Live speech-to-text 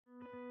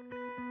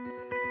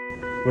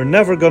We're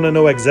never gonna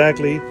know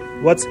exactly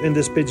what's in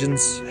this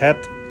pigeon's head,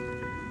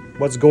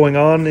 what's going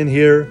on in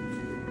here,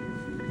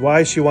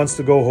 why she wants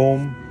to go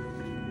home,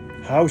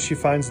 how she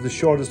finds the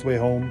shortest way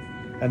home,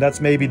 and that's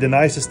maybe the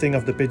nicest thing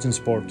of the pigeon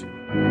sport.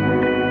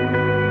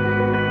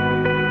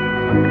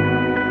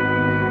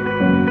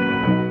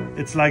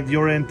 It's like the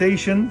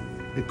orientation.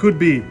 It could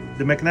be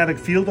the magnetic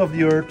field of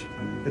the earth.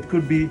 It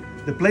could be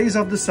the place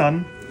of the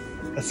sun.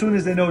 As soon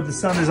as they know the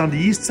sun is on the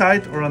east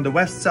side or on the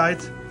west side,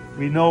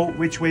 we know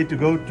which way to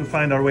go to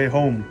find our way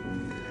home.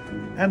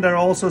 And there are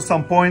also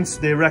some points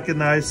they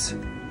recognize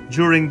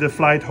during the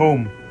flight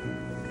home.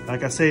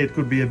 Like I say, it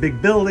could be a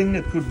big building,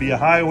 it could be a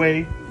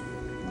highway.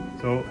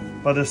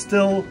 But there's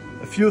still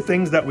a few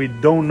things that we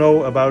don't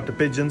know about the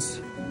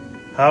pigeons.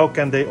 How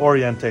can they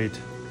orientate?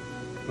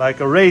 Like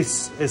a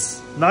race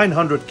is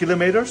 900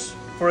 kilometers,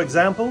 for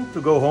example,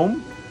 to go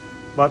home.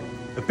 But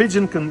a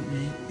pigeon can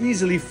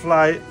easily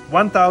fly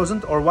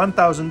 1000 or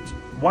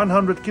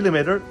 1100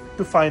 kilometers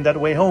to find that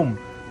way home.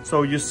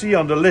 So you see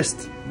on the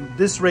list,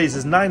 this race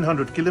is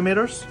 900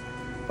 kilometers,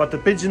 but the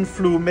pigeon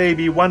flew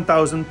maybe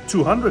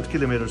 1200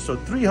 kilometers, so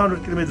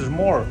 300 kilometers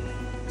more.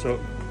 So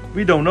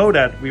we don't know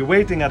that. We're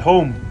waiting at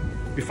home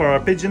before our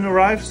pigeon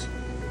arrives,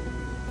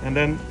 and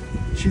then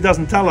she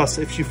doesn't tell us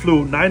if she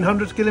flew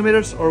 900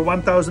 kilometers or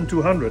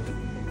 1200.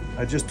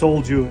 I just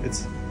told you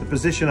it's the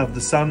position of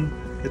the sun.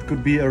 It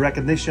could be a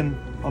recognition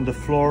on the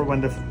floor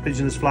when the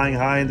pigeon is flying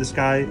high in the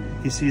sky.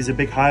 He sees a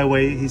big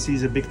highway, he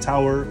sees a big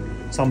tower,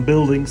 some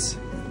buildings.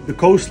 The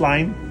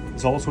coastline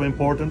is also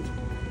important,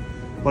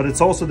 but it's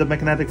also the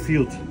magnetic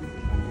field.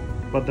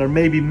 But there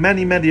may be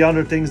many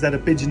other things that a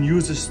pigeon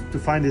uses to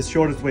find his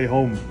shortest way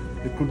home.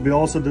 It could be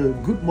also the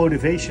good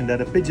motivation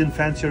that a pigeon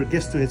fancier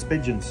gives to his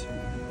pigeons.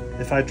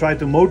 If I try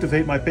to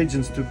motivate my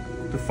pigeons to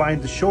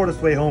find the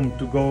shortest way home,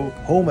 to go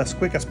home as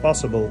quick as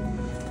possible,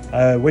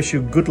 I wish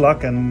you good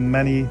luck and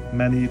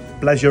many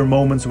pleasure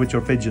moments with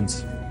your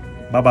pigeons.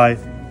 Bye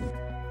bye.